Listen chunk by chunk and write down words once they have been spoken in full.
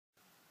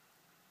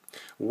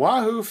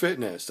Wahoo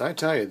Fitness. I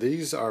tell you,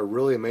 these are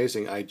really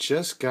amazing. I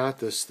just got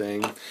this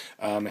thing.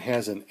 It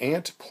has an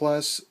Ant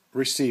Plus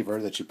receiver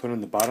that you put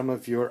on the bottom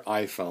of your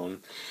iPhone.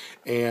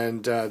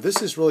 And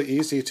this is really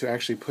easy to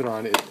actually put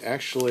on. It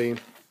actually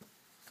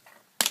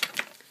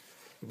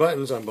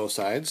buttons on both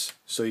sides,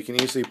 so you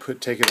can easily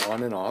take it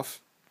on and off.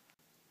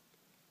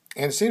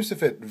 And it seems to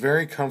fit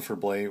very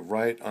comfortably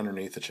right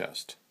underneath the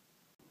chest.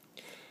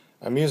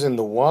 I'm using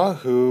the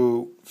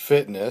Wahoo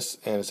Fitness,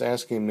 and it's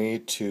asking me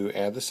to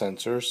add the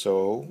sensor,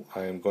 so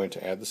I am going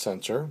to add the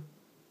sensor.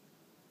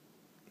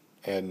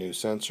 Add new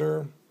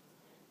sensor,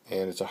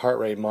 and it's a heart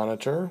rate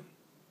monitor.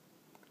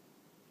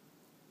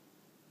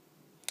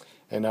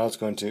 And now it's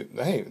going to,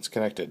 hey, it's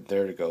connected.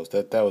 There it goes.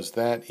 That was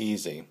that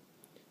easy.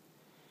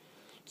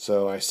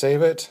 So I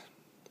save it.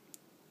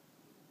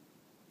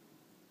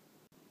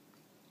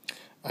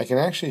 I can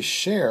actually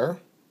share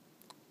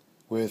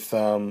with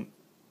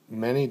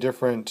many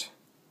different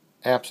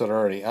apps that are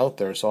already out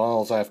there, so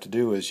all I have to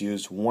do is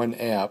use one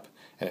app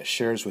and it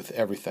shares with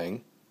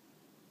everything.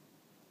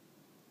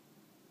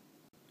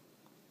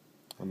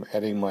 I'm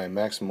adding my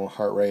maximum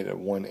heart rate at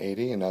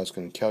 180, and now it's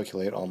going to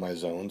calculate all my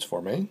zones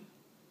for me.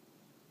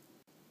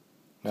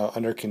 Now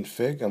under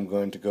config, I'm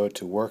going to go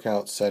to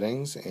workout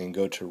settings and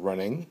go to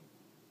running.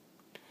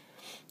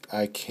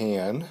 I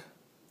can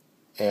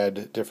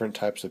add different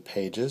types of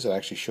pages. It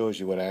actually shows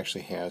you what it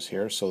actually has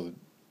here, so that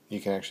you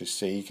can actually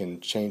see. You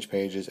can change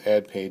pages,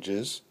 add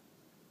pages.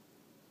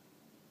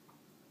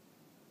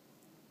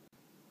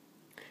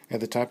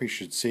 At the top you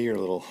should see your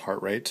little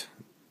heart rate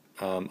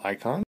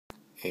icon,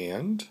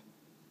 and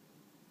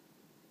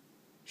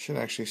should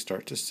actually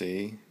start to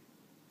see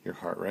your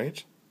heart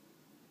rate.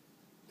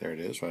 There it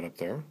is, right up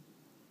there.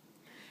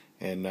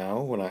 And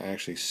now when I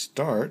actually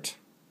start,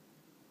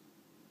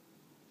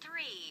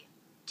 3,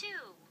 2,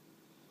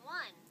 1,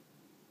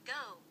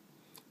 go.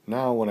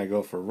 Now when I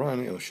go for a run,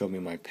 it will show me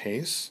my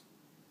pace,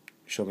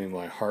 show me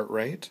my heart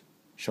rate,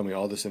 show me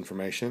all this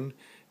information.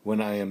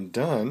 When I am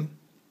done,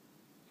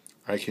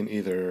 I can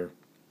either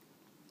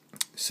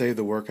save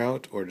the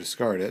workout or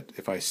discard it.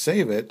 If I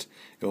save it,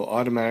 it will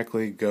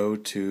automatically go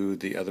to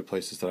the other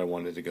places that I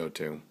wanted to go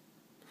to.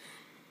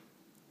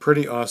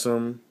 Pretty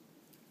awesome.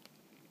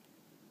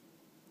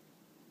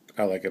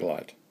 I like it a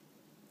lot.